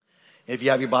If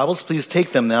you have your Bibles, please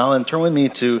take them now and turn with me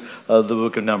to the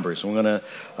book of Numbers. We're going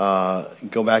to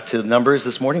go back to Numbers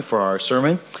this morning for our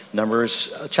sermon.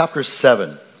 Numbers chapter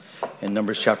 7. In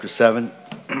Numbers chapter 7.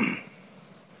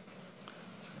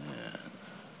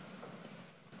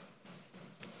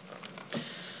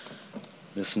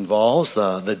 This involves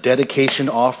the dedication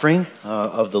offering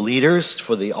of the leaders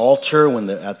for the altar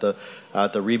at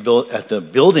the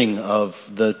building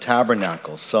of the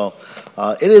tabernacle. So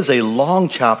it is a long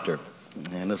chapter.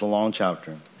 And it's a long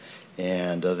chapter.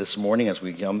 And this morning, as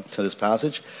we come to this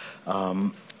passage,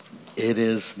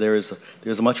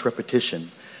 there's much repetition.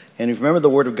 And if you remember, the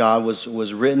Word of God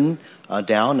was written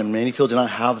down, and many people do not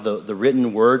have the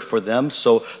written Word for them.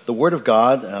 So the Word of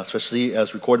God, especially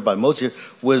as recorded by Moses,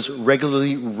 was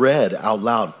regularly read out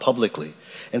loud publicly.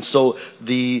 And so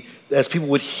as people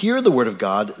would hear the Word of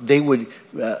God, they would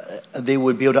be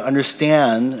able to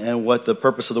understand and what the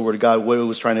purpose of the Word of God, what it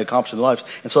was trying to accomplish in their lives.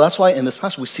 And so that's why in this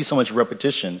passage we see so much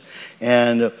repetition.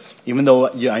 And even though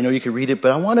I know you can read it,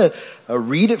 but I want to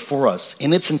read it for us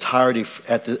in its entirety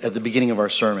at the beginning of our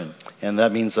sermon. And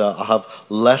that means I'll have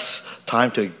less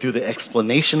time to do the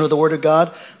explanation of the Word of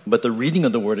God, but the reading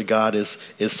of the Word of God is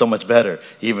so much better,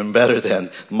 even better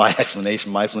than my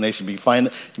explanation. My explanation being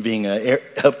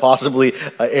possibly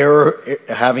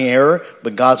having error,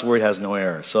 but God's Word has no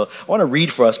error. So I want to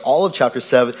read for us all of chapter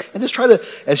 7, and just try to,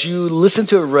 as you listen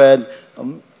to it read,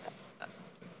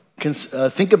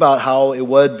 think about how it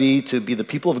would be to be the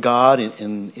people of God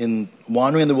in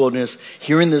wandering in the wilderness,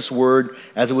 hearing this word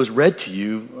as it was read to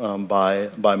you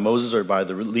by Moses or by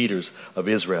the leaders of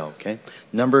Israel. Okay,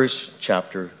 Numbers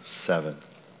chapter 7.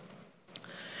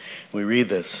 We read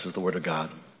this as the word of God.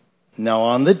 Now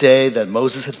on the day that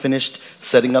Moses had finished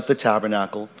setting up the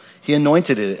tabernacle, he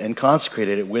anointed it and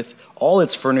consecrated it with all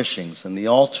its furnishings and the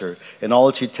altar and all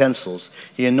its utensils.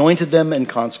 He anointed them and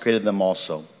consecrated them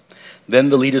also. Then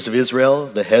the leaders of Israel,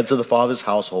 the heads of the fathers'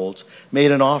 households,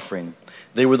 made an offering.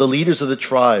 They were the leaders of the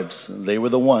tribes. They were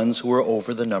the ones who were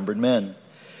over the numbered men.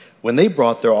 When they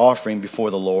brought their offering before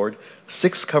the Lord,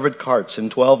 6 covered carts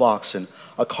and 12 oxen,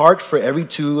 a cart for every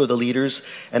 2 of the leaders,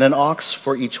 and an ox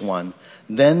for each one.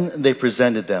 Then they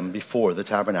presented them before the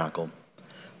tabernacle.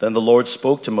 Then the Lord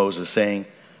spoke to Moses, saying,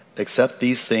 "Accept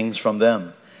these things from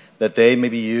them, that they may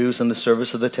be used in the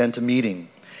service of the tent of meeting.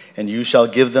 And you shall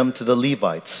give them to the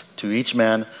Levites, to each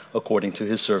man according to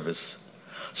his service."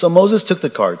 So Moses took the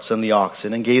carts and the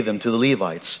oxen and gave them to the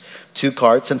Levites. 2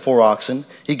 carts and 4 oxen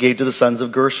he gave to the sons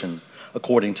of Gershon,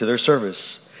 according to their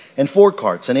service. And 4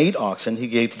 carts and 8 oxen he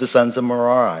gave to the sons of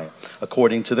Merari,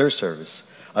 according to their service,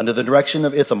 under the direction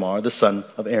of Ithamar, the son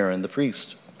of Aaron the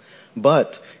priest.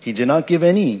 But he did not give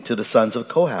any to the sons of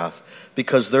Kohath,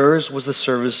 because theirs was the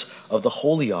service of the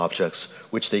holy objects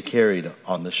which they carried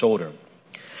on the shoulder.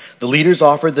 The leaders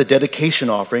offered the dedication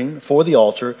offering for the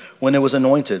altar when it was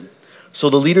anointed. So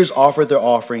the leaders offered their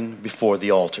offering before the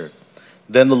altar.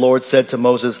 Then the Lord said to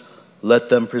Moses, "Let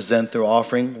them present their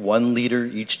offering 1 liter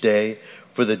each day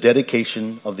for the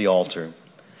dedication of the altar."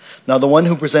 Now the one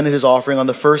who presented his offering on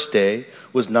the first day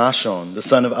was Nahshon, the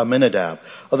son of Amminadab,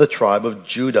 of the tribe of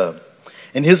Judah.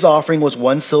 And his offering was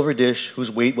 1 silver dish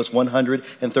whose weight was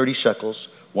 130 shekels,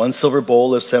 1 silver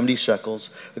bowl of 70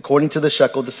 shekels, according to the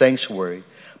shekel of the sanctuary,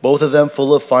 both of them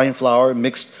full of fine flour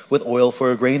mixed with oil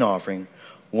for a grain offering,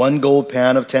 1 gold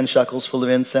pan of 10 shekels full of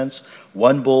incense,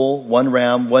 1 bull, 1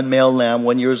 ram, 1 male lamb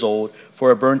 1 year old for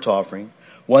a burnt offering,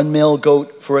 1 male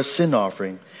goat for a sin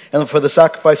offering, and for the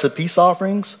sacrifice of peace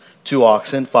offerings, 2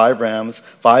 oxen, 5 rams,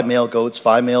 5 male goats,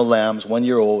 5 male lambs 1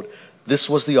 year old. This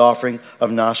was the offering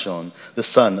of Nahshon, the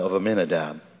son of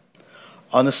Amminadab.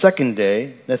 On the second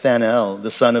day, Nathanael, the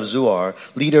son of Zuar,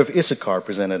 leader of Issachar,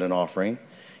 presented an offering.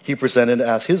 He presented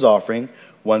as his offering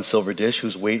 1 silver dish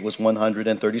whose weight was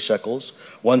 130 shekels,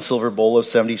 1 silver bowl of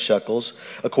 70 shekels,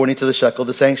 according to the shekel of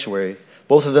the sanctuary,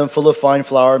 both of them full of fine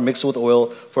flour mixed with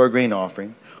oil for a grain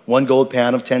offering, 1 gold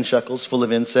pan of 10 shekels full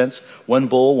of incense, 1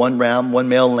 bull, 1 ram, 1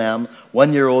 male lamb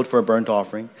 1 year old for a burnt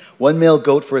offering, 1 male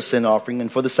goat for a sin offering,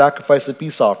 and for the sacrifice of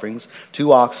peace offerings,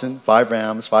 2 oxen, 5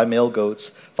 rams, 5 male goats,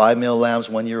 5 male lambs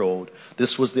 1 year old.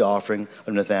 This was the offering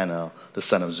of Nathanael, the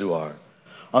son of Zuar.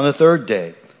 On the third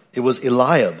day, it was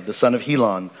Eliab, the son of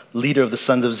Helon, leader of the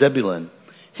sons of Zebulun.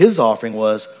 His offering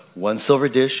was 1 silver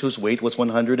dish whose weight was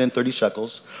 130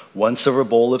 shekels, 1 silver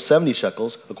bowl of 70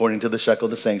 shekels, according to the shekel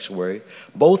of the sanctuary,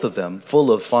 both of them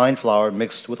full of fine flour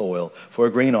mixed with oil for a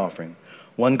grain offering,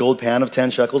 1 gold pan of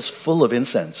 10 shekels full of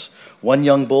incense, 1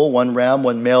 young bull, 1 ram,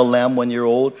 1 male lamb 1 year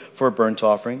old for a burnt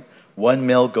offering, 1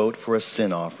 male goat for a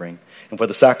sin offering. And for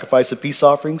the sacrifice of peace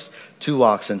offerings, 2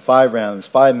 oxen, 5 rams,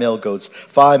 5 male goats,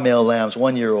 5 male lambs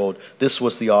 1 year old. This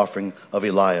was the offering of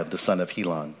Eliab, the son of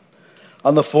Helon.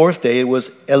 On the fourth day, it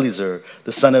was Eliezer,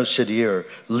 the son of Shadir,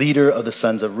 leader of the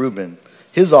sons of Reuben.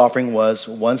 His offering was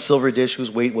 1 silver dish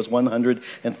whose weight was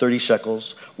 130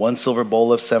 shekels, 1 silver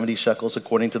bowl of 70 shekels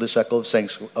according to the shekel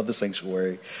of the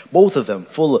sanctuary, both of them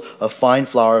full of fine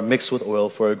flour mixed with oil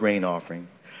for a grain offering.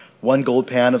 1 gold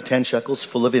pan of 10 shekels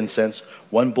full of incense,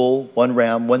 1 bull, 1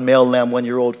 ram, 1 male lamb 1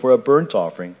 year old for a burnt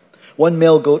offering, 1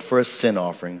 male goat for a sin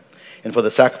offering. And for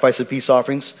the sacrifice of peace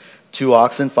offerings, 2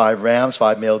 oxen, 5 rams,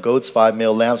 5 male goats, 5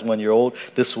 male lambs 1 year old.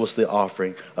 This was the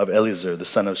offering of Eliezer, the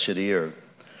son of Shadir.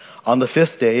 On the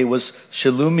fifth day it was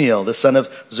Shelumiel, the son of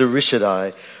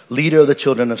Zurishaddai, leader of the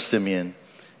children of Simeon.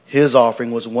 His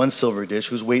offering was 1 silver dish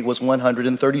whose weight was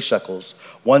 130 shekels,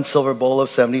 1 silver bowl of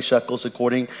 70 shekels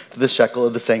according to the shekel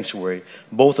of the sanctuary,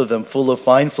 both of them full of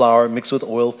fine flour mixed with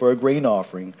oil for a grain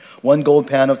offering, 1 gold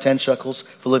pan of 10 shekels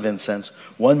full of incense,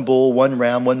 1 bull, 1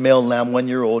 ram, 1 male lamb 1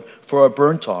 year old for a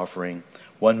burnt offering,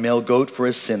 1 male goat for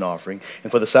a sin offering,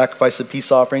 and for the sacrifice of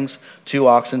peace offerings, 2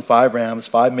 oxen, 5 rams,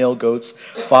 5 male goats,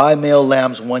 5 male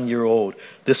lambs 1 year old.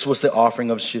 This was the offering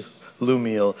of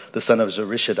Shelumiel, the son of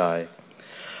Zurishaddai.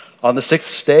 On the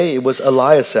sixth day, it was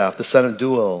Eliasaph, the son of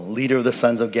Deuel, leader of the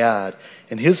sons of Gad,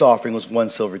 and his offering was 1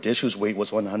 silver dish whose weight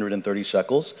was 130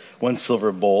 shekels, 1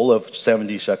 silver bowl of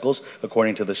 70 shekels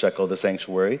according to the shekel of the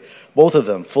sanctuary, both of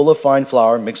them full of fine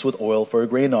flour mixed with oil for a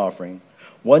grain offering.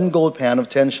 1 gold pan of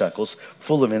 10 shekels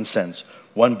full of incense,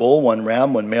 1 bull, 1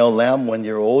 ram, 1 male lamb 1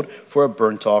 year old for a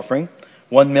burnt offering,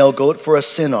 1 male goat for a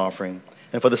sin offering.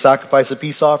 And for the sacrifice of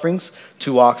peace offerings,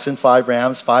 2 oxen, 5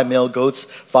 rams, 5 male goats,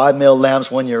 5 male lambs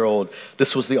 1 year old.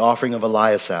 This was the offering of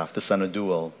Eliasaph, the son of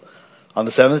Deuel. On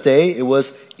the seventh day, it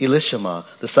was Elishama,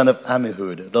 the son of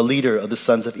Ammihud, the leader of the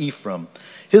sons of Ephraim.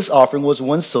 His offering was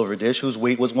 1 silver dish whose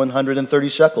weight was 130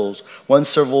 shekels, 1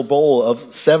 silver bowl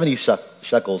of 70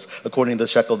 shekels according to the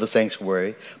shekel of the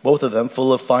sanctuary, both of them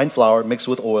full of fine flour mixed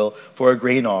with oil for a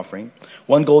grain offering,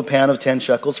 1 gold pan of 10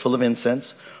 shekels full of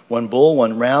incense, 1 bull,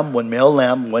 1 ram, 1 male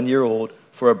lamb 1 year old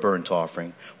for a burnt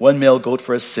offering, 1 male goat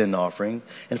for a sin offering,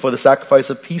 and for the sacrifice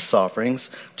of peace offerings,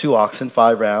 2 oxen,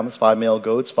 5 rams, 5 male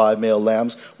goats, 5 male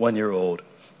lambs 1 year old.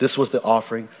 This was the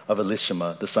offering of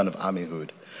Elishama, the son of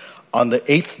Ammihud. On the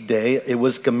eighth day, it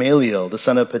was Gamaliel, the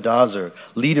son of Pedazur,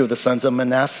 leader of the sons of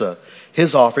Manasseh.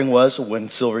 His offering was 1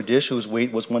 silver dish whose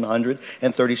weight was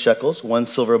 130 shekels, 1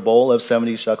 silver bowl of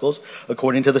 70 shekels,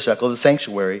 according to the shekel of the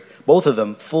sanctuary, both of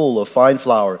them full of fine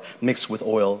flour mixed with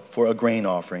oil for a grain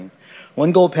offering.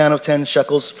 1 gold pan of 10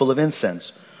 shekels full of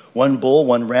incense, 1 bull,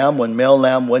 1 ram, 1 male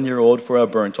lamb 1 year old for a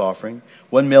burnt offering,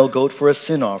 1 male goat for a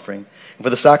sin offering. And for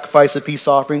the sacrifice of peace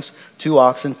offerings, 2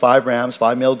 oxen, 5 rams,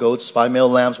 5 male goats, 5 male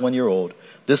lambs 1 year old.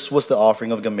 This was the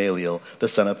offering of Gamaliel, the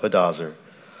son of Pedazur.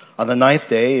 On the ninth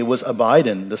day, it was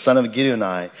Abidan, the son of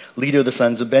Gideoni, leader of the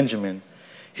sons of Benjamin.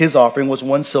 His offering was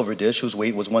 1 silver dish whose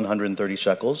weight was 130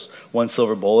 shekels, 1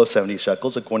 silver bowl of 70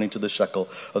 shekels according to the shekel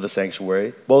of the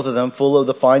sanctuary, both of them full of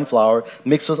the fine flour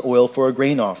mixed with oil for a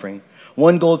grain offering,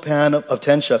 1 gold pan of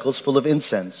 10 shekels full of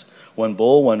incense, 1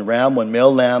 bull, 1 ram, 1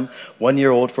 male lamb 1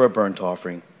 year old for a burnt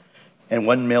offering, and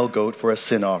 1 male goat for a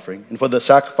sin offering. And for the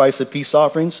sacrifice of peace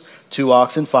offerings, 2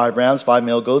 oxen, 5 rams, 5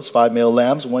 male goats, 5 male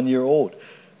lambs 1 year old.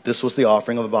 This was the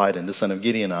offering of Abidan, the son of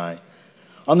Gideoni.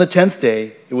 On the 10th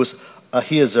day, it was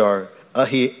Ahiezer,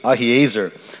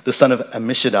 the son of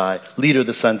Ammishaddai, leader of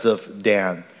the sons of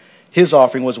Dan. His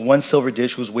offering was 1 silver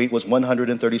dish whose weight was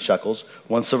 130 shekels,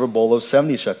 1 silver bowl of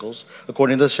 70 shekels,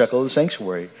 according to the shekel of the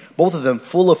sanctuary, both of them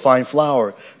full of fine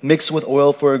flour, mixed with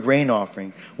oil for a grain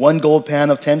offering, 1 gold pan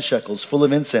of 10 shekels, full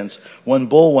of incense, 1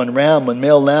 bull, 1 ram, 1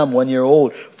 male lamb 1 year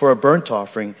old for a burnt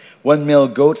offering, 1 male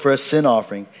goat for a sin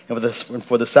offering, and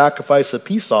for the sacrifice of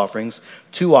peace offerings,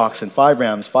 2 oxen, 5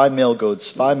 rams, 5 male goats,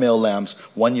 5 male lambs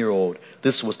 1 year old.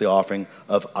 This was the offering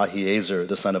of Ahiezer,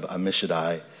 the son of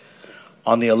Ammishaddai.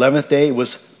 On the 11th day, it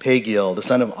was Pagiel, the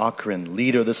son of Ochran,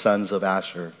 leader of the sons of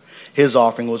Asher. His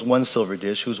offering was 1 silver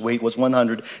dish, whose weight was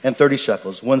 130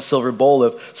 shekels, 1 silver bowl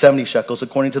of 70 shekels,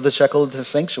 according to the shekel of the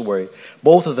sanctuary,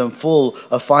 both of them full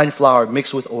of fine flour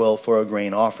mixed with oil for a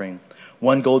grain offering.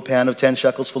 1 gold pan of 10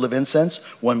 shekels full of incense,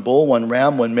 1 bull, 1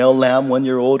 ram, 1 male lamb 1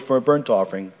 year old for a burnt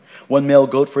offering, 1 male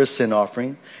goat for a sin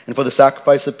offering, and for the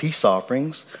sacrifice of peace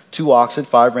offerings, 2 oxen,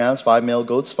 5 rams, 5 male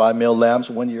goats, 5 male lambs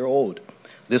 1 year old.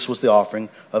 This was the offering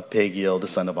of Pagiel, the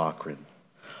son of Ochran.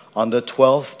 On the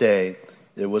 12th day,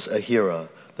 it was Ahira,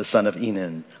 the son of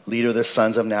Enan, leader of the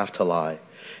sons of Naphtali.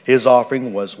 His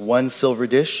offering was 1 silver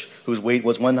dish, whose weight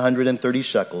was 130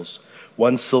 shekels,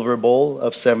 1 silver bowl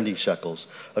of 70 shekels,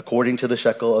 according to the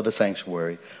shekel of the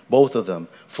sanctuary, both of them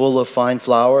full of fine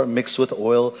flour mixed with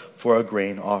oil for a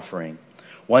grain offering.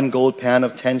 1 gold pan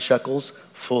of 10 shekels,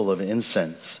 full of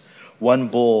incense. one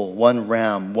bull, one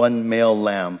ram, one male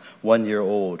lamb, 1 year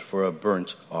old for a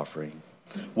burnt offering,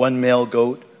 one male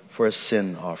goat for a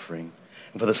sin offering.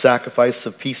 And for the sacrifice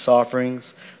of peace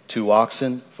offerings, 2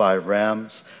 oxen, 5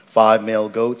 rams, 5 male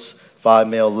goats, 5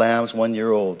 male lambs, 1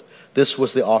 year old. This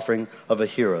was the offering of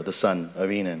Ahira, the son of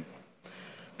Enan.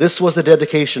 This was the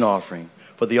dedication offering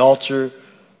for the altar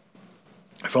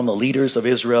from the leaders of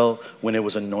Israel when it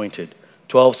was anointed.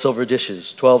 12 silver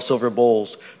dishes, 12 silver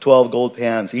bowls, 12 gold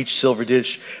pans, each silver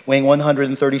dish weighing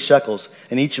 130 shekels,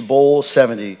 and each bowl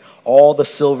 70. All the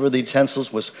silver of the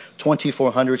utensils was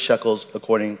 2,400 shekels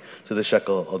according to the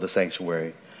shekel of the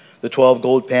sanctuary. The 12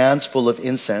 gold pans full of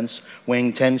incense,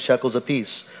 weighing 10 shekels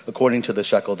apiece, according to the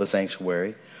shekel of the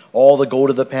sanctuary. All the gold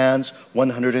of the pans,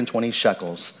 120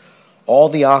 shekels. All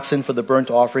the oxen for the burnt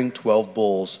offering, 12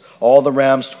 bulls. All the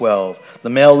rams, 12.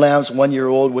 The male lambs, 1 year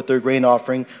old with their grain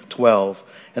offering, 12.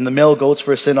 And the male goats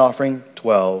for a sin offering,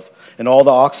 12. And all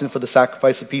the oxen for the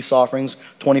sacrifice of peace offerings,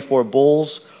 24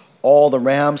 bulls. All the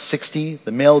rams, 60.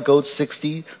 The male goats,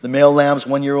 60. The male lambs,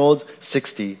 1 year old,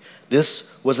 60.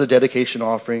 This was the dedication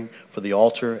offering for the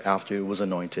altar after it was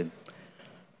anointed.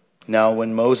 Now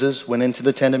when Moses went into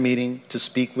the tent of meeting to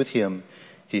speak with him,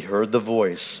 he heard the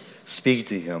voice speak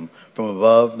to him from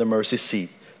above the mercy seat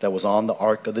that was on the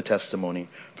ark of the testimony,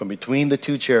 from between the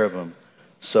 2 cherubim.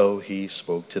 So he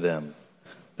spoke to them.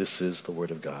 This is the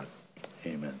word of God.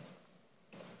 Amen.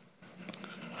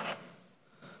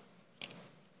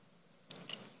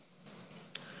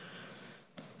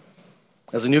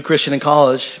 As a new Christian in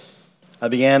college, I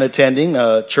began attending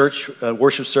church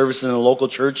worship services in a local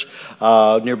church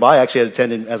nearby. Actually, I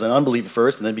attended as an unbeliever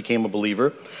first and then became a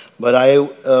believer. But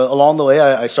along the way,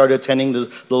 I started attending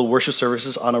the little worship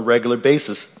services on a regular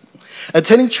basis.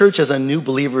 Attending church as a new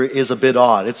believer is a bit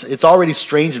odd. It's already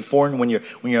strange and foreign when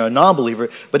you're a non-believer.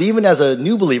 But even as a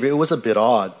new believer, it was a bit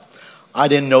odd. I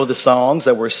didn't know the songs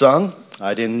that were sung.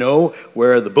 I didn't know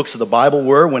where the books of the Bible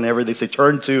were whenever they say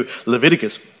turn to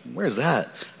Leviticus. Where's that?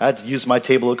 I had to use my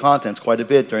table of contents quite a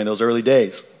bit during those early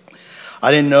days.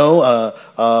 I didn't know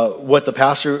hardly what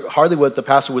the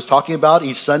pastor was talking about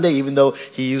each Sunday, even though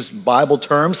he used Bible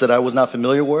terms that I was not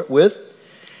familiar with.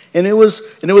 And it was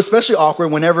especially awkward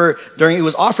whenever it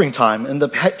was offering time and the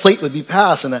plate would be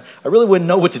passed, and I really wouldn't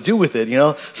know what to do with it.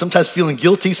 Sometimes feeling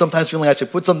guilty, sometimes feeling I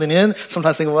should put something in,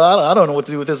 sometimes thinking, well, I don't know what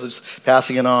to do with this, just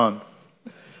passing it on.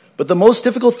 But the most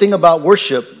difficult thing about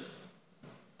worship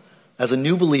as a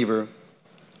new believer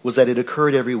was that it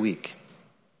occurred every week,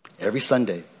 every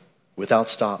Sunday, without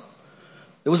stop.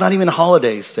 There was not even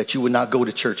holidays that you would not go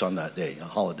to church on that day, a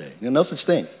holiday. No such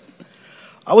thing.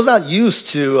 I was not used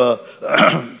to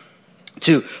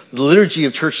to the liturgy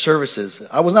of church services.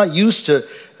 I was not used to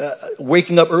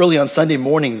waking up early on Sunday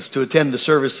mornings to attend the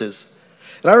services.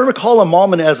 And I recall a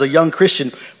moment as a young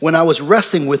Christian when I was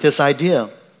wrestling with this idea.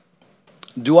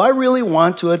 Do I really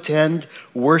want to attend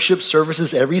worship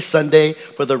services every Sunday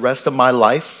for the rest of my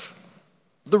life?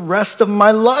 The rest of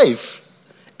my life.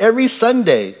 Every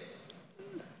Sunday.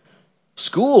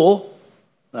 School,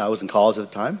 I was in college at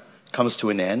the time, comes to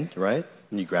an end, right?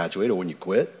 When you graduate or when you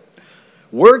quit.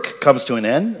 Work comes to an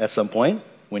end at some point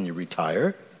when you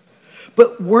retire.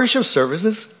 But worship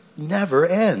services never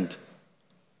end.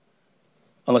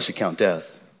 Unless you count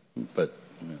death. But,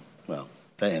 well,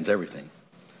 that ends everything.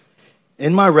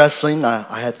 In my wrestling,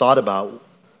 I had thought about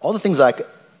all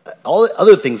the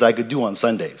other things I could do on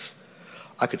Sundays.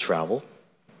 I could travel.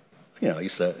 I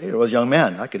used to, I was a young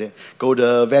man. I could go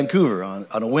to Vancouver on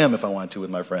a whim if I wanted to with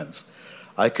my friends.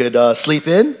 I could sleep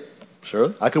in.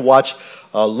 Sure. I could watch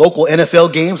local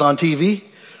NFL games on TV.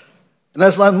 And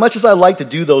as much as I like to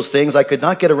do those things, I could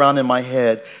not get around in my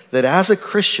head that as a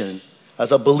Christian,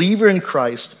 as a believer in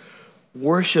Christ,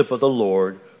 worship of the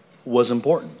Lord was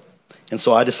important. And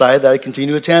so I decided that I'd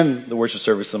continue to attend the worship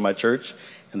service in my church,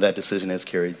 and that decision has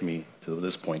carried me to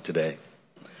this point today.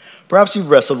 Perhaps you've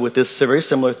wrestled with this very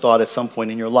similar thought at some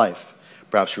point in your life.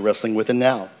 Perhaps you're wrestling with it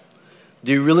now.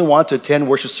 Do you really want to attend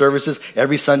worship services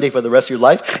every Sunday for the rest of your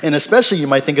life? And especially you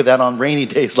might think of that on rainy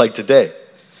days like today.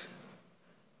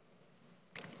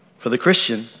 For the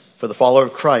Christian, for the follower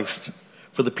of Christ,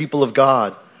 for the people of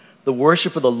God, the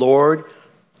worship of the Lord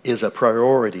is a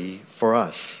priority for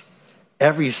us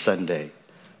every Sunday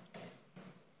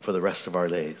for the rest of our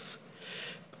days.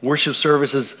 Worship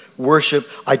services, worship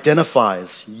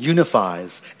identifies,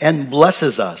 unifies, and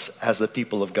blesses us as the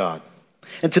people of God.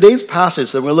 And today's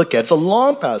passage that we're going to look at, it's a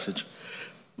long passage,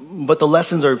 but the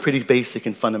lessons are pretty basic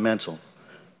and fundamental.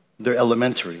 They're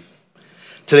elementary.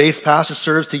 Today's passage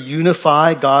serves to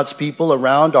unify God's people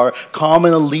around our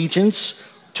common allegiance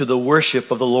to the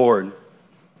worship of the Lord.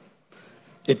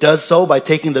 It does so by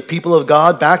taking the people of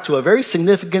God back to a very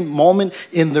significant moment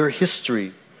in their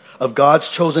history of God's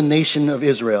chosen nation of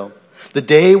Israel, the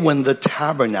day when the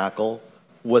tabernacle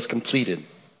was completed.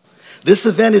 This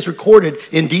event is recorded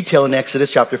in detail in Exodus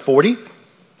chapter 40,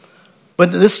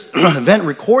 but this event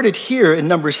recorded here in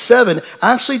Numbers 7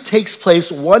 actually takes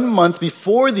place 1 month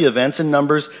before the events in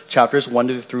Numbers chapters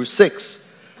 1 through 6.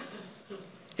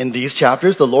 In these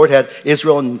chapters, the Lord had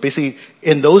Israel, and basically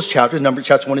in those chapters,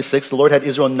 chapter 1 to 6, the Lord had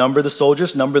Israel number the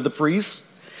soldiers, number the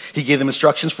priests. He gave them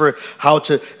instructions for how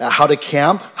to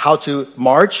camp, how to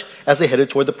march as they headed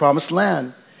toward the promised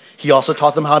land. He also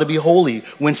taught them how to be holy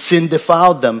when sin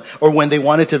defiled them or when they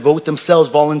wanted to devote themselves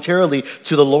voluntarily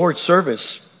to the Lord's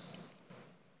service.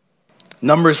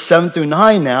 Numbers 7 through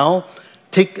 9 now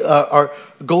take the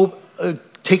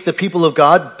people of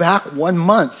God back 1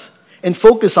 month and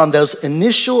focus on those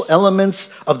initial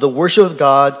elements of the worship of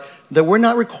God that were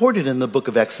not recorded in the book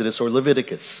of Exodus or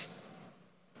Leviticus.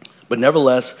 But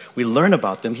nevertheless, we learn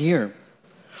about them here.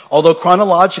 Although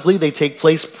chronologically they take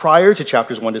place prior to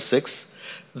chapters 1 to 6,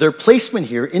 their placement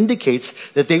here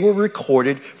indicates that they were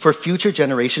recorded for future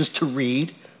generations to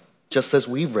read, just as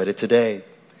we've read it today.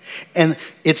 And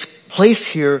its place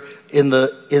here in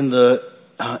the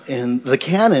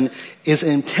canon is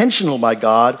intentional by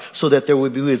God, so that there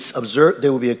would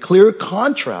be a clear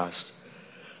contrast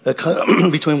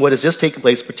between what has just taken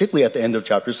place, particularly at the end of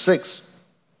chapter 6.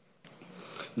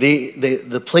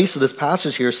 The place of this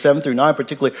passage here, 7 through 9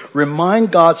 particularly,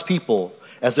 remind God's people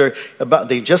as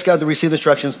they just got to receive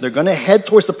instructions, they're going to head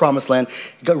towards the promised land.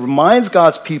 It reminds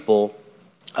God's people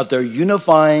of their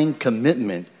unifying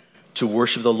commitment to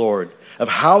worship the Lord, of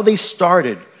how they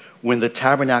started when the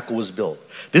tabernacle was built.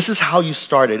 This is how you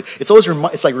started.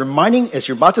 It's like reminding, as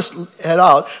you're about to head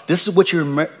out, this is what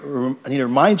I need to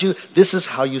remind you, this is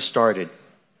how you started.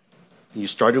 You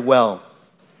started well.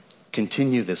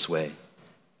 Continue this way.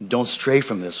 Don't stray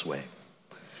from this way.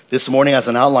 This morning, as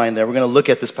an outline there, we're going to look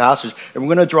at this passage, and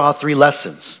we're going to draw 3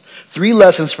 lessons. 3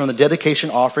 lessons from the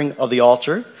dedication offering of the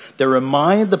altar that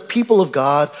remind the people of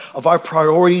God of our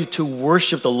priority to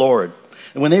worship the Lord.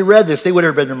 And when they read this, they would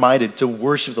have been reminded to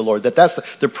worship the Lord,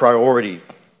 that's their priority.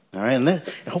 All right, and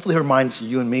hopefully it reminds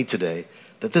you and me today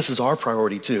that this is our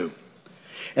priority too.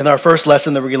 And our first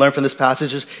lesson that we're going to learn from this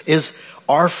passage is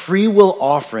our free will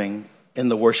offering in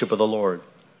the worship of the Lord.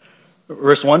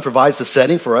 Verse 1 provides the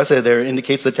setting for us. There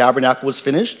indicates the tabernacle was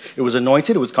finished. It was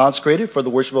anointed. It was consecrated for the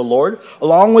worship of the Lord,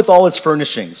 along with all its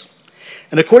furnishings.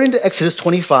 And according to Exodus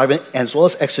 25, as well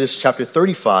as Exodus chapter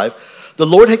 35, the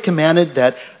Lord had commanded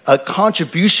that a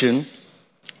contribution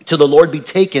to the Lord be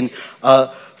taken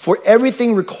for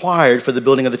everything required for the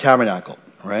building of the tabernacle,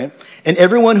 right? And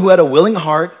everyone who had a willing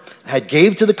heart had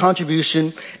gave to the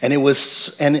contribution, and it was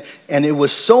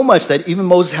so much that even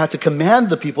Moses had to command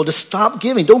the people to stop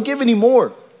giving. Don't give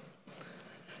anymore.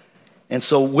 And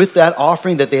so with that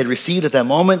offering that they had received at that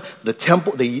moment, the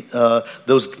temple,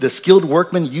 the skilled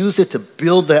workmen used it to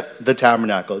build the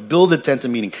tabernacle, build the tent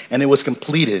of meeting, and it was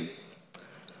completed.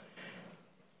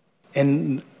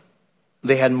 And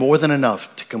they had more than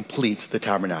enough to complete the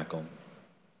tabernacle.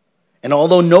 And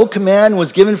although no command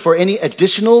was given for any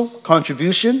additional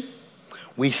contribution,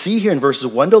 we see here in verses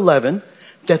 1 to 11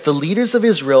 that the leaders of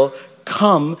Israel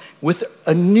come with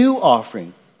a new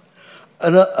offering.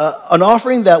 An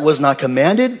offering that was not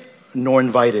commanded nor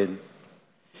invited.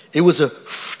 It was a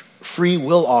free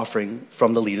will offering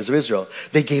from the leaders of Israel.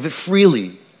 They gave it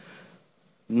freely,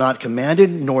 not commanded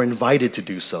nor invited to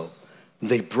do so.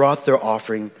 They brought their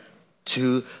offering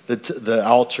to the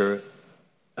altar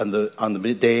on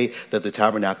the day that the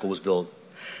tabernacle was built.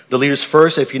 The leaders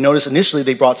first, if you notice initially,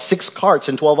 they brought 6 carts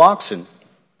and 12 oxen.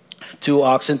 2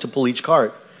 oxen to pull each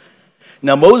cart.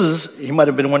 Now Moses, he might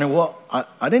have been wondering, well,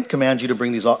 I didn't command you to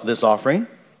bring this offering.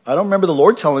 I don't remember the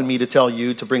Lord telling me to tell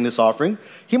you to bring this offering.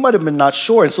 He might have been not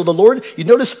sure. And so you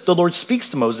notice the Lord speaks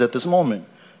to Moses at this moment.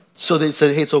 So they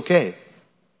said, hey, it's okay.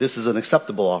 This is an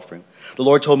acceptable offering. The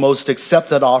Lord told Moses to accept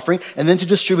that offering and then to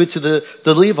distribute to the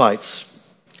Levites.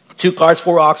 2 carts,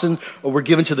 4 oxen were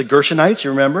given to the Gershonites,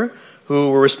 you remember, who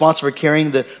were responsible for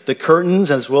carrying the curtains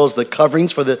as well as the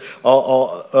coverings for the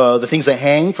things that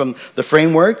hang from the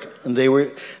framework. And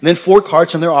then 4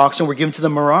 carts and their oxen were given to the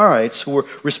Merarites, who were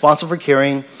responsible for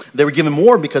carrying. They were given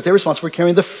more because they were responsible for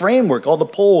carrying the framework, all the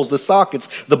poles, the sockets,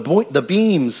 the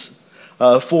beams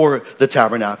for the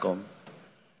tabernacle.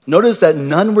 Notice that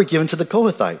none were given to the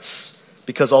Kohathites,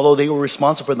 because although they were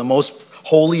responsible for the most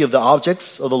holy of the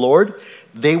objects of the Lord,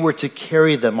 they were to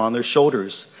carry them on their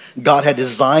shoulders. God had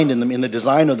designed in the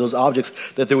design of those objects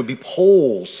that there would be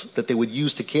poles that they would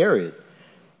use to carry it.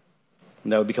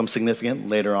 And that would become significant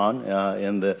later on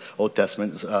in the Old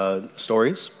Testament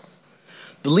stories.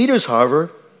 The leaders,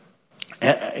 however,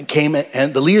 came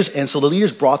and the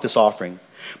leaders brought this offering.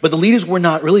 But the leaders were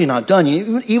not done.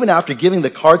 Even after giving the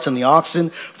carts and the oxen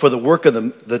for the work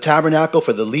of the tabernacle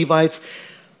for the Levites,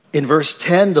 in verse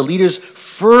 10, the leaders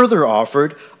further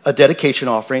offered a dedication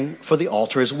offering for the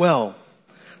altar as well.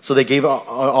 So they gave an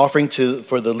offering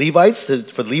for the Levites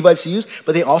to use,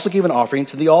 but they also gave an offering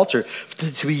to the altar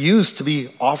to be used, to be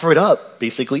offered up,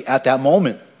 basically, at that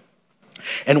moment.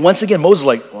 And once again, Moses is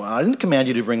like, well, I didn't command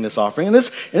you to bring this offering. And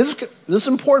this is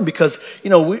important because, we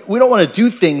don't want to do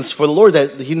things for the Lord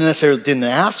that he necessarily didn't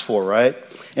ask for, right?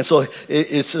 And so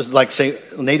it's just like, say,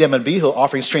 Nadab and Abihu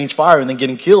offering strange fire and then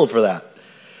getting killed for that.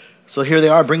 So here they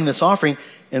are bringing this offering,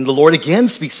 and the Lord again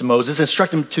speaks to Moses,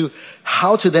 instructing him to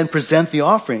how to then present the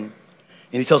offering.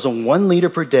 And he tells them 1 leader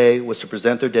per day was to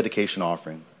present their dedication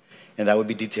offering. And that would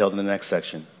be detailed in the next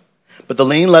section. But the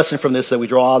main lesson from this that we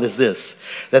draw out is this,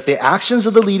 that the actions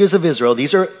of the leaders of Israel,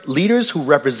 these are leaders who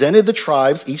represented the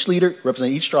tribes, each leader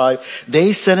represented each tribe,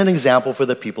 they set an example for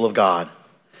the people of God.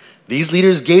 These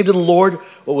leaders gave to the Lord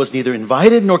what was neither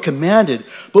invited nor commanded,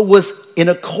 but was in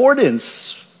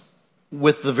accordance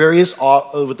with the various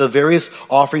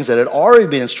offerings that had already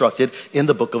been instructed in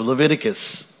the book of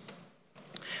Leviticus.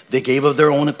 They gave of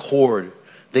their own accord.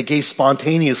 They gave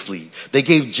spontaneously. They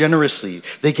gave generously.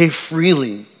 They gave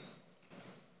freely.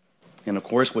 And of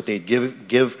course, what they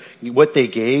gave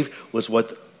was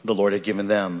what the Lord had given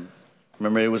them.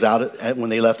 Remember, it was when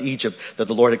they left Egypt that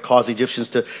the Lord had caused the Egyptians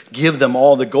to give them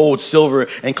all the gold, silver,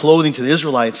 and clothing to the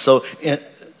Israelites. So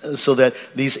that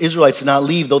these Israelites did not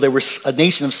leave, though they were a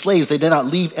nation of slaves, they did not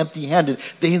leave empty-handed.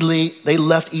 They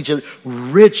left Egypt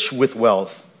rich with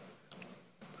wealth.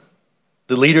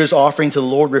 The leaders' offering to the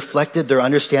Lord reflected their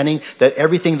understanding that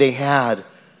everything they had,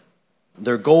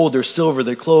 their gold, their silver,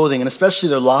 their clothing, and especially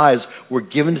their lives, were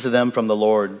given to them from the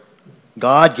Lord.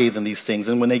 God gave them these things,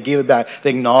 and when they gave it back, they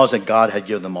acknowledged that God had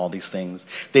given them all these things.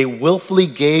 They willfully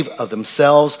gave of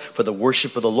themselves for the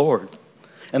worship of the Lord.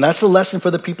 And that's the lesson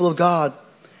for the people of God.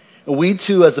 And we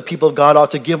too, as the people of God,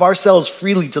 ought to give ourselves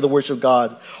freely to the worship of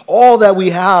God. All that we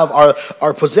have,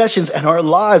 our possessions and our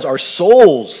lives, our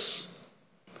souls,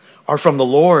 are from the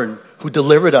Lord who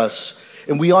delivered us.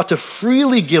 And we ought to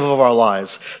freely give of our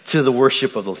lives to the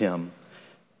worship of Him.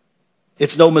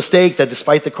 It's no mistake that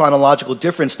despite the chronological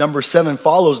difference, number 7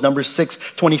 follows number 6,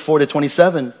 24 to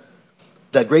 27.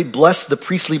 That great the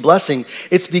priestly blessing.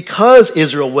 It's because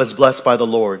Israel was blessed by the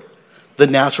Lord. The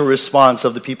natural response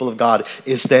of the people of God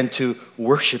is then to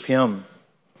worship Him.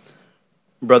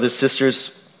 Brothers,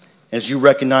 sisters, as you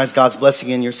recognize God's blessing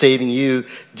in your saving you,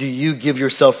 do you give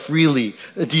yourself freely?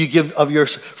 Do you give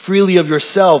freely of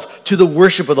yourself to the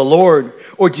worship of the Lord?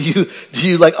 Or do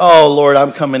you like, oh Lord,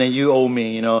 I'm coming and you owe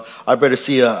me, I better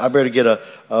get a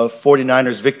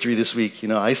 49ers victory this week.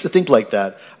 I used to think like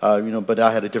that, but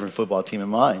I had a different football team in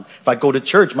mind. If I go to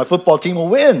church, my football team will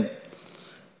win.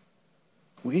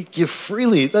 We give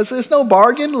freely. There's no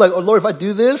bargain. Like, oh Lord, if I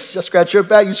do this, I scratch your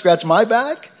back, you scratch my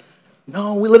back.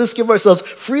 No, we let us give ourselves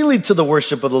freely to the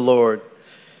worship of the Lord.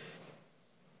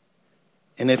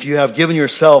 And if you have given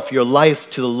yourself, your life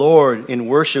to the Lord in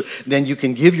worship, then you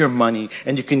can give your money,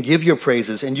 and you can give your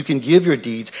praises, and you can give your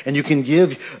deeds, and you can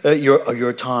give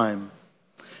your time.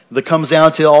 That comes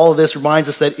down to all of this reminds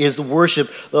us that is the worship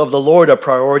of the Lord a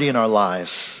priority in our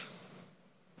lives.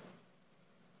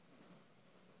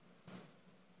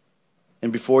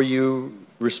 And before you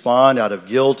respond out of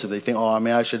guilt, if they think, oh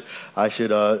man,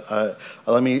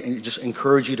 let me just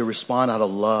encourage you to respond out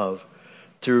of love.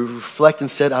 To reflect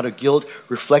instead out of guilt,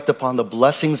 reflect upon the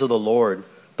blessings of the Lord.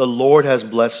 The Lord has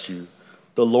blessed you.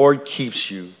 The Lord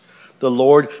keeps you. The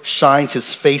Lord shines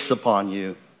His face upon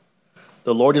you.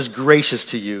 The Lord is gracious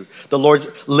to you. The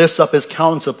Lord lifts up His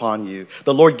countenance upon you.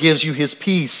 The Lord gives you His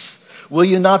peace. Will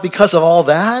you not, because of all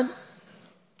that,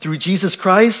 through Jesus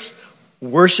Christ,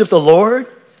 worship the Lord?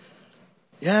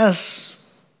 Yes.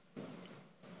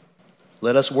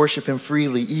 Let us worship Him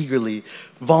freely, eagerly,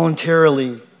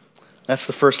 voluntarily. That's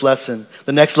the first lesson.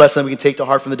 The next lesson we can take to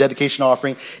heart from the dedication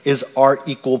offering is our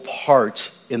equal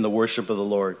part in the worship of the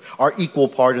Lord. Our equal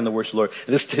part in the worship of the Lord.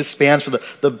 And this spans for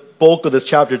the bulk of this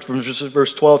chapter, from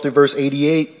verse 12 to verse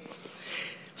 88.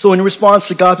 So in response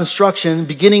to God's instruction,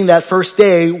 beginning that first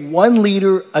day, 1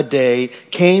 leader a day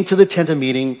came to the tent of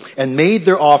meeting and made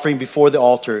their offering before the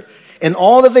altar. And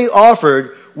all that they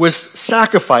offered was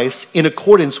sacrifice in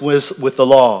accordance with the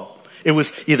law. It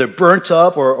was either burnt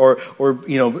up or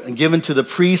given to the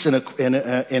priests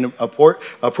in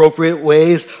appropriate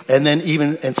ways, and then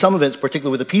and some of it,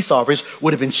 particularly with the peace offerings,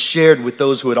 would have been shared with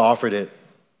those who had offered it.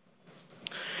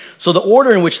 So the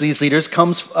order in which these leaders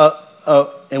approach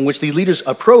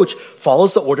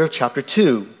follows the order of chapter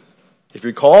 2. If you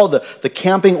recall, the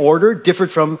camping order differed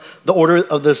from the order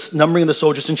of the numbering of the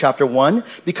soldiers in chapter 1,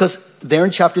 because there in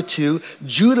chapter 2,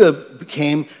 Judah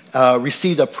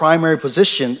received a primary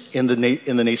position in the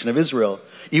nation of Israel.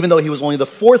 Even though he was only the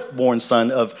fourth-born son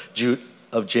of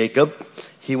Jacob,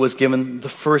 he was given the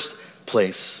first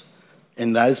place.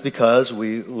 And that is because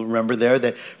we remember there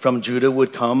that from Judah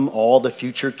would come all the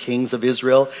future kings of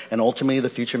Israel and ultimately the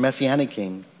future Messianic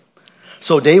king.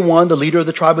 So day 1, the leader of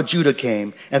the tribe of Judah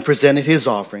came and presented his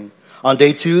offering. On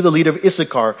day 2, the leader of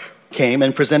Issachar came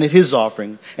and presented his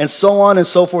offering. And so on and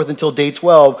so forth until day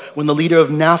 12, when the leader of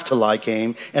Naphtali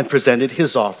came and presented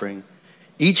his offering.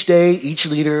 Each day, each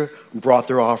leader brought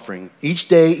their offering. Each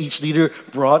day, each leader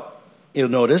brought, you'll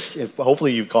notice,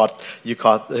 hopefully you caught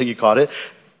it,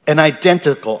 an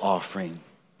identical offering.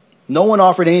 No one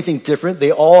offered anything different.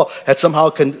 They all had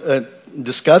somehow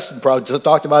discussed, probably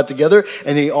talked about it together,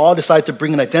 and they all decided to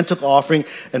bring an identical offering.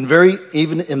 And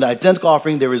even in the identical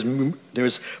offering, there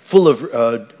is full of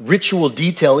ritual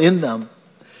detail in them.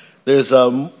 There's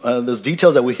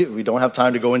details that we don't have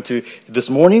time to go into this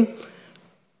morning.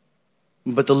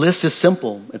 But the list is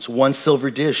simple. It's 1 silver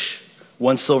dish,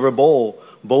 1 silver bowl,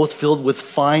 both filled with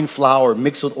fine flour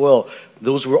mixed with oil.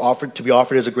 Those were offered to be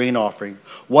offered as a grain offering.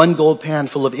 1 gold pan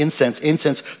full of incense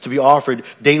to be offered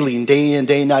daily and day in,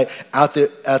 day and night at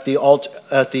the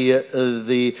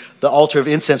altar of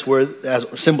incense,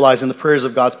 as symbolizing the prayers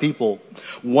of God's people.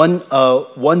 One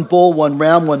bull, 1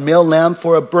 ram, 1 male lamb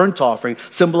for a burnt offering,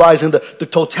 symbolizing the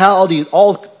totality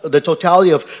of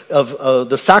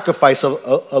the sacrifice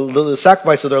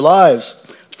of their lives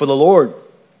for the Lord.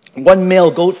 1 male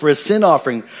goat for a sin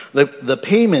offering, the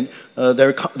payment,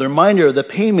 the reminder of the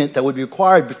payment that would be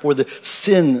required before the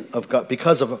sin of God,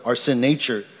 because of our sin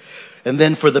nature. And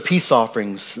then for the peace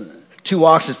offerings, 2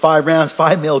 oxen, 5 rams,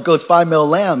 5 male goats, 5 male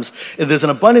lambs. And there's an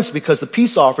abundance because the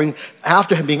peace offering,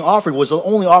 after being offered, was the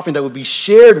only offering that would be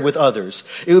shared with others.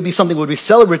 It would be something that would be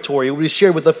celebratory. It would be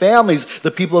shared with the families, the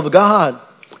people of God,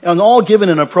 and all given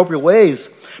in appropriate ways.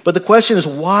 But the question is,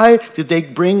 why did they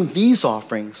bring these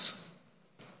offerings?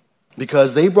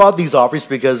 Because they brought these offerings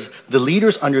because the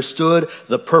leaders understood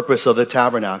the purpose of the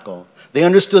tabernacle. They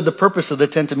understood the purpose of the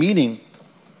tent of meeting.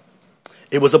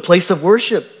 It was a place of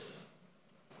worship.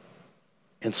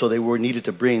 And so they needed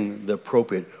to bring the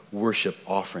appropriate worship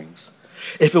offerings.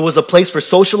 If it was a place for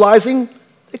socializing,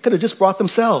 they could have just brought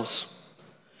themselves.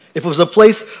 If it was a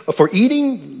place for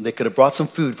eating, they could have brought some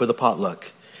food for the potluck.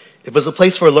 If it was a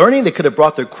place for learning, they could have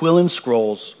brought their quill and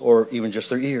scrolls or even just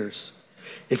their ears.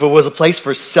 If it was a place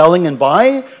for selling and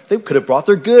buying, they could have brought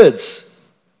their goods.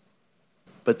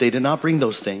 But they did not bring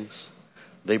those things.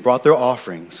 They brought their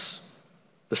offerings,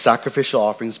 the sacrificial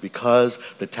offerings, because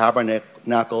the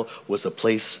tabernacle was a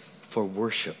place for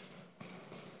worship.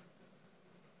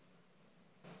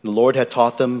 The Lord had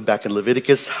taught them back in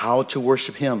Leviticus how to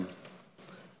worship him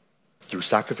through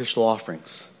sacrificial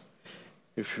offerings.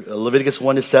 Leviticus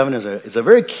 1-7 is a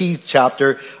very key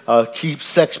chapter, key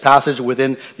passage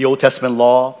within the Old Testament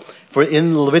law. For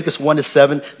in Leviticus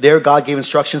 1-7, there God gave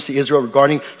instructions to Israel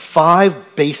regarding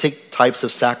 5 basic types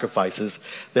of sacrifices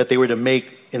that they were to make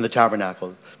in the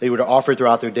tabernacle. They were to offer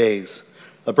throughout their days.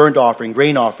 A burnt offering,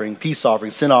 grain offering, peace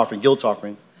offering, sin offering, guilt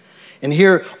offering. And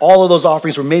here, all of those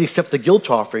offerings were made except the guilt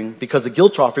offering, because the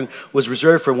guilt offering was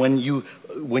reserved for when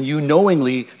you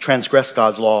knowingly transgress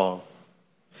God's law.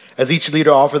 As each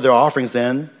leader offered their offerings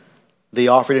then, they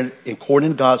offered it in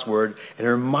according to God's word, and it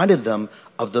reminded them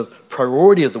of the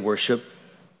priority of the worship,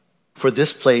 for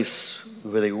this place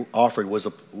where they offered was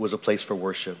a place for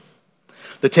worship.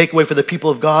 The takeaway for the people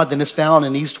of God then is found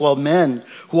in these 12 men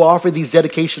who offered these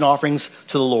dedication offerings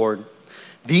to the Lord.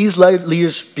 These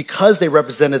leaders, because they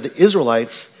represented the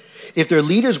Israelites, if their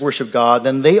leaders worship God,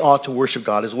 then they ought to worship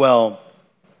God as well.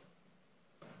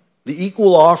 The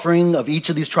equal offering of each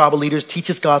of these tribal leaders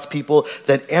teaches God's people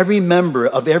that every member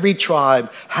of every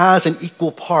tribe has an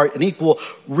equal part, an equal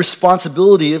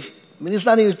responsibility. It's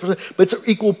not even, but it's an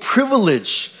equal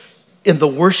privilege in the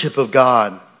worship of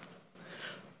God.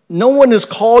 No one is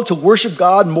called to worship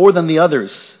God more than the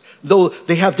others, though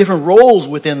they have different roles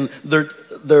within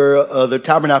their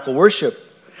tabernacle worship.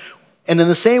 And in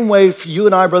the same way, for you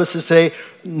and I, brothers and sisters, today,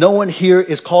 no one here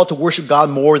is called to worship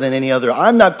God more than any other.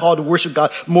 I'm not called to worship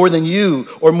God more than you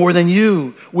or more than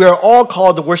you. We are all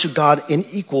called to worship God in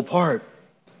equal part.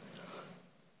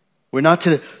 We're not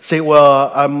to say,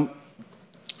 well,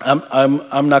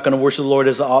 I'm not going to worship the Lord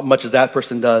as much as that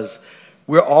person does.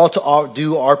 We're all to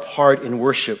do our part in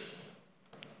worship.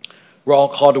 We're all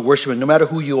called to worship Him. No matter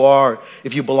who you are,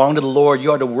 if you belong to the Lord,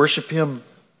 you are to worship Him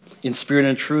in spirit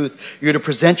and truth. You're to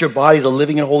present your bodies a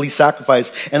living and holy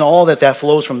sacrifice and all that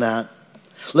flows from that.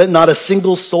 Let not a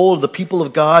single soul of the people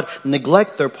of God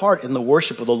neglect their part in the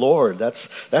worship of the Lord. That's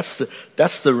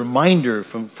the reminder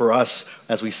for us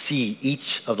as we see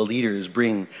each of the leaders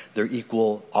bring their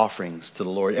equal offerings to the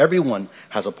Lord. Everyone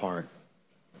has a part.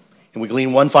 And we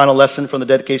glean one final lesson from the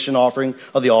dedication offering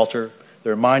of the altar. They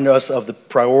remind us of the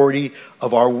priority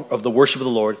of the worship of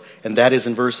the Lord, and that is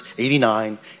in verse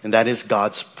 89, and that is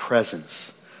God's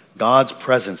presence. God's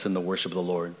presence in the worship of the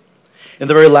Lord. In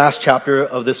the very last chapter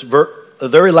of the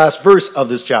very last verse of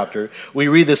this chapter, we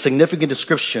read the significant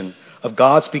description of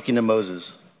God speaking to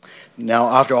Moses. Now,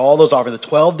 after all those offerings, the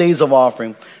 12 days of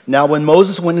offering, now when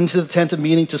Moses went into the tent of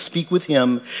meeting to speak with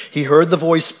him, he heard the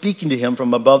voice speaking to him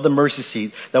from above the mercy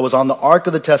seat that was on the ark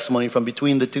of the testimony from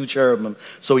between the two cherubim.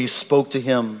 So he spoke to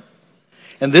him.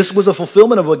 And this was a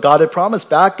fulfillment of what God had promised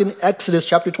back in Exodus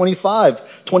chapter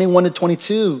 25, 21 to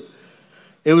 22.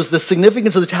 It was the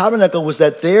significance of the tabernacle was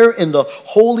that there in the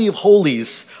Holy of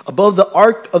Holies, above the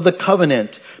Ark of the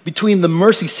Covenant, between the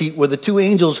mercy seat where the two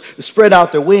angels spread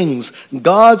out their wings,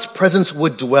 God's presence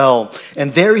would dwell.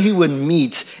 And there he would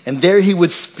meet, and there he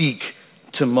would speak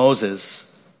to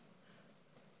Moses.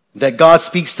 That God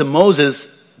speaks to Moses,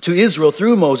 to Israel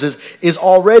through Moses, is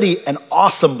already an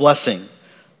awesome blessing,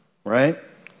 right?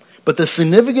 But the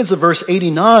significance of verse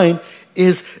 89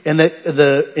 is, and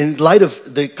in light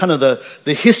of the kind of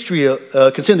the history,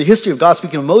 considering the history of God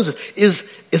speaking to Moses,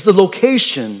 is the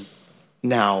location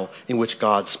now in which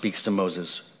God speaks to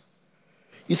Moses.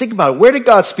 You think about it. Where did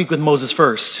God speak with Moses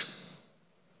first?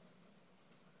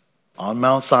 On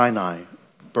Mount Sinai,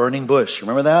 burning bush.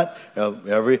 Remember that?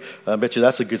 I bet you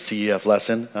that's a good CEF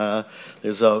lesson.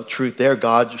 There's a truth there.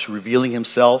 God just revealing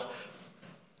himself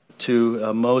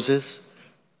to Moses.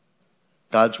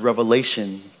 God's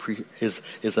revelation is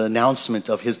an announcement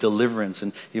of his deliverance.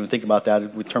 And even think about that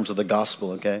in terms of the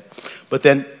gospel, okay? But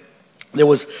then there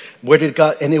was, where did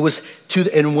God, and it was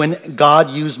and when God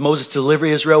used Moses to deliver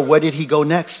Israel, where did he go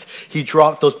next? He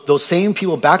dropped those same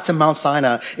people back to Mount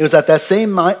Sinai. It was at that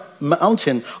same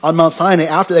mountain on Mount Sinai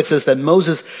after the Exodus that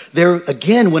Moses there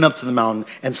again went up to the mountain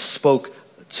and spoke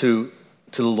to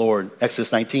the Lord,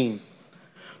 Exodus 19.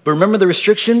 But remember the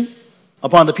restriction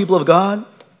upon the people of God?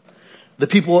 The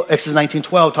people, Exodus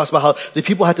 19:12 talks about how the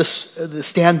people had to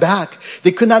stand back.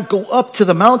 They could not go up to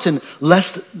the mountain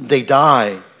lest they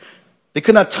die. They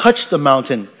could not touch the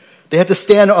mountain. They had to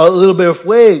stand a little bit of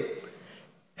way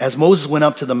as Moses went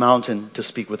up to the mountain to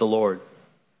speak with the Lord.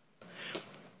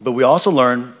 But we also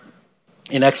learn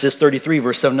in Exodus 33,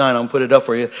 verse 7-9, I'm going to put it up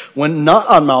for you. When not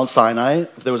on Mount Sinai,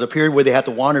 if there was a period where they had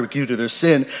to wander due to their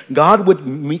sin, God would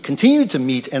continue to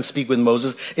meet and speak with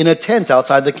Moses in a tent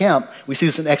outside the camp. We see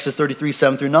this in Exodus 33,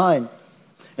 7-9.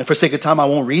 And for sake of time, I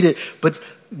won't read it, but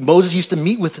Moses used to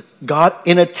meet with God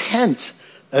in a tent.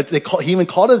 He even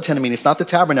called it a tent of meeting. It's not the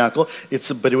tabernacle,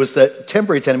 but it was the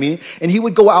temporary tent of meeting. And he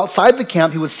would go outside the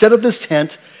camp. He would set up this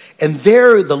tent, and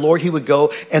there the Lord, he would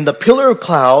go, and the pillar of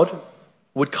cloud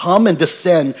would come and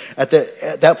descend at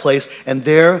that place, and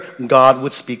there God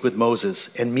would speak with Moses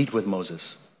and meet with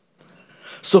Moses.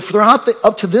 So throughout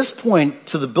up to this point,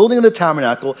 to the building of the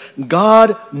tabernacle,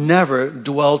 God never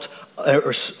dwelt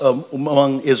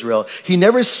among Israel. He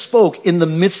never spoke in the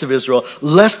midst of Israel,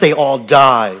 lest they all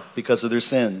die because of their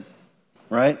sin,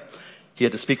 right? He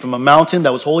had to speak from a mountain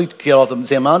that was holy to get off the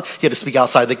same mountain. He had to speak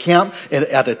outside the camp and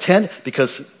at the tent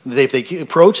because if they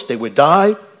approached, they would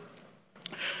die.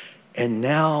 And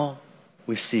now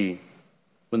we see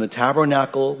when the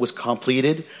tabernacle was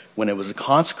completed, when it was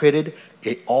consecrated,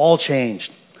 it all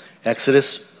changed.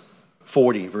 Exodus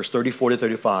 40, verse 34 to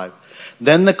 35.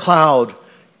 Then the cloud,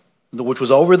 which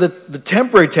was over the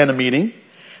temporary tent of meeting,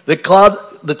 the cloud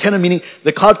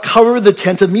covered the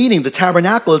tent of meeting, the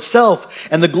tabernacle itself,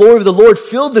 and the glory of the Lord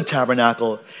filled the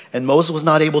tabernacle. And Moses was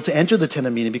not able to enter the tent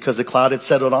of meeting because the cloud had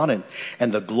settled on it.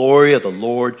 And the glory of the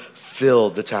Lord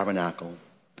filled the tabernacle.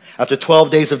 After 12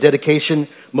 days of dedication,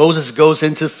 Moses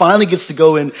finally gets to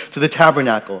go into the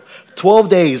tabernacle. 12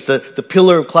 days, the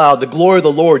pillar of cloud, the glory of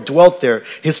the Lord dwelt there.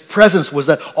 His presence was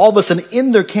all of a sudden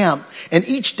in their camp. And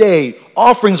each day,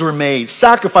 offerings were made,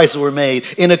 sacrifices were made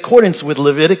in accordance with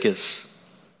Leviticus.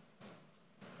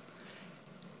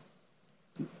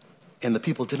 And the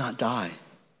people did not die.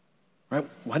 Right?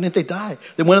 Why didn't they die?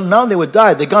 They went on the mountain, they would have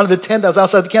died. They'd gone to the tent that was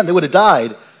outside the camp, they would have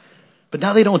died. But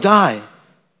now they don't die.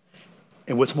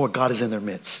 And what's more, God is in their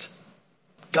midst.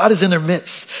 God is in their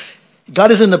midst.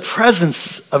 God is in the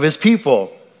presence of his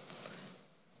people.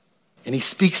 And he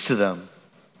speaks to them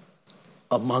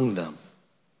among them.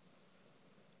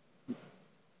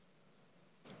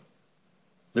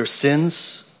 Their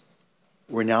sins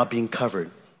were now being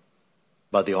covered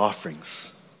by the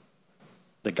offerings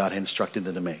that God had instructed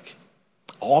them to make.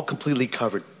 All completely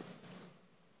covered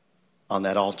on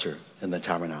that altar in the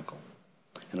tabernacle.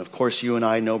 And of course, you and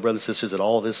I know, brothers and sisters, that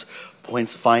all this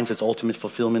finds its ultimate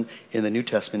fulfillment in the New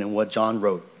Testament in what John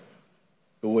wrote.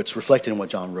 What's reflected in what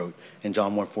John wrote in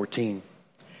John 1:14.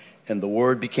 And the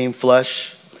Word became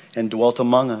flesh and dwelt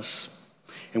among us.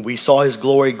 And we saw his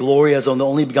glory, glory as of the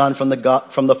only begotten from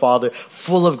the Father,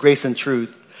 full of grace and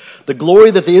truth. The glory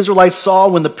that the Israelites saw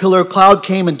when the pillar of cloud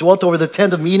came and dwelt over the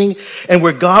tent of meeting, and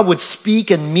where God would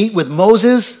speak and meet with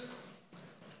Moses,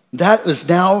 that is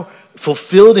now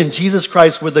fulfilled in Jesus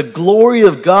Christ, where the glory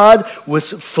of God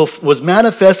was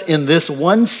manifest in this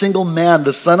one single man,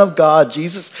 the Son of God,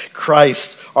 Jesus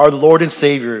Christ, our Lord and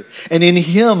Savior. And in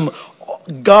him,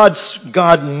 God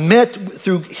met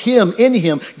through him, in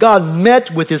him, God met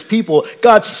with his people.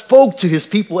 God spoke to his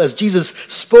people as Jesus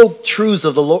spoke truths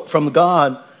of the Lord, from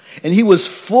God. And he was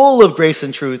full of grace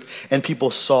and truth, and people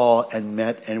saw and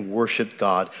met and worshiped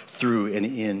God through and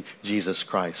in Jesus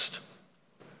Christ.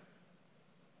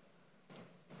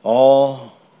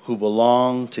 All who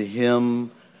belong to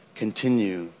him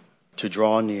continue to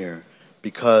draw near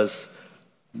because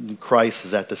Christ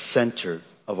is at the center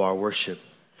of our worship.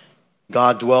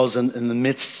 God dwells in the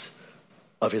midst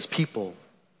of his people,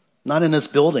 not in this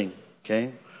building,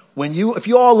 okay? If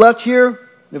you all left here,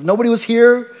 if nobody was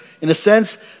here, in a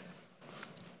sense,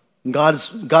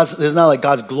 there's not like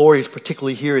God's glory is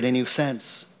particularly here in any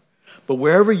sense. But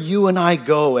wherever you and I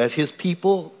go as his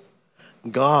people,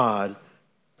 God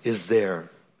is there,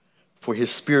 for his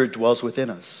Spirit dwells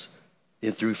within us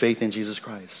through faith in Jesus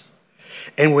Christ.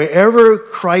 And wherever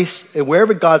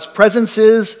God's presence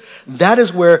is, that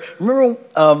is where, remember,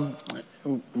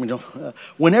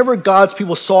 whenever God's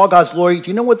people saw God's glory,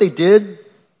 do you know what they did?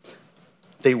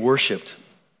 They worshiped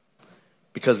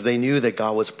because they knew that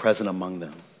God was present among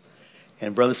them.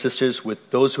 And brothers and sisters,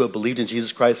 with those who have believed in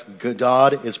Jesus Christ,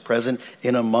 God is present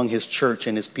in among his church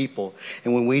and his people.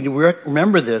 And when we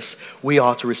remember this, we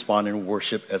ought to respond in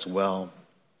worship as well.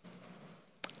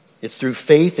 It's through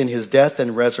faith in his death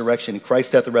and resurrection,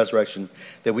 Christ's death and resurrection,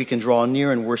 that we can draw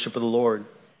near and worship the Lord.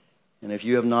 And if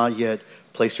you have not yet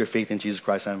placed your faith in Jesus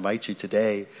Christ, I invite you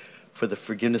today for the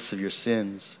forgiveness of your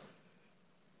sins,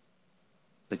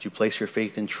 that you place your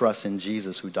faith and trust in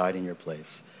Jesus who died in your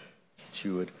place, that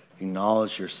you would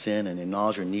acknowledge your sin and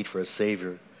acknowledge your need for a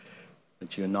Savior,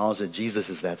 that you acknowledge that Jesus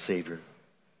is that Savior,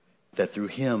 that through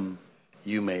him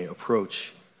you may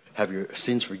have your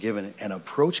sins forgiven and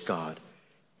approach God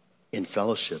in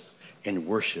fellowship, in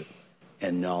worship,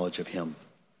 and knowledge of him.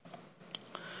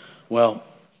 Well,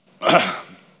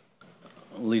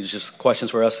 leaves just questions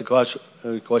for us, a question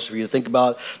for you to think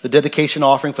about. The dedication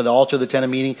offering for the altar of the tent of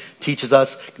meeting teaches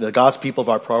us, the God's people, of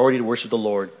our priority to worship the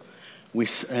Lord.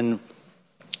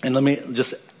 And let me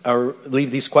just leave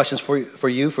these questions for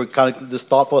you for kind of this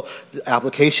thoughtful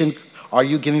application. Are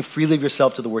you giving freely of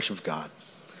yourself to the worship of God?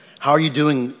 How are you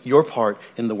doing your part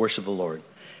in the worship of the Lord?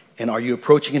 And are you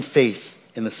approaching in faith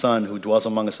in the Son who dwells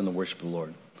among us in the worship of the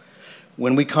Lord?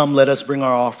 When we come, let us bring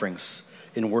our offerings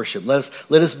in worship. Let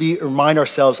us remind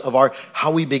ourselves of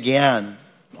how we began.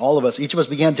 All of us, each of us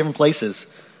began different places.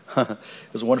 It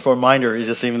was a wonderful reminder. It's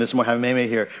just even this morning having Mei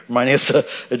here, reminding us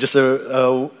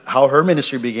how her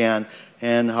ministry began,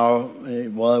 and how,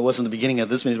 well, it wasn't the beginning of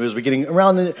this ministry, it was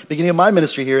around the beginning of my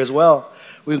ministry here as well.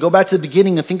 We go back to the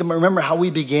beginning and remember how we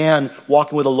began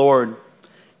walking with the Lord.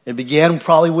 It began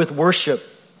probably with worship.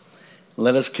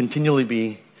 Let us continually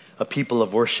be a people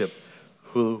of worship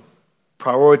who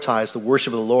prioritize the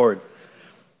worship of the Lord,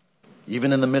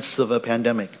 even in the midst of a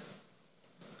pandemic.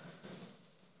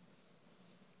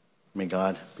 May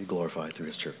God be glorified through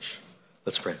his church.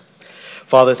 Let's pray.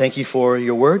 Father, thank you for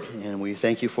your word, and we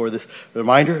thank you for this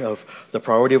reminder of the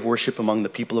priority of worship among the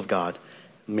people of God.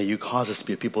 May you cause us to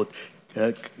be a people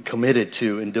committed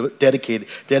to and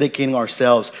dedicating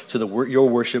ourselves to your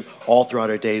worship all throughout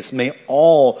our days. May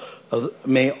all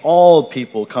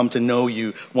people come to know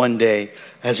you one day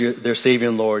as their Savior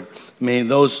and Lord. May in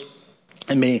the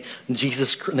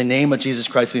name of Jesus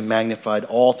Christ be magnified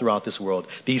all throughout this world.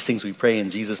 These things we pray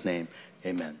in Jesus' name.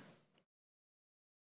 Amen.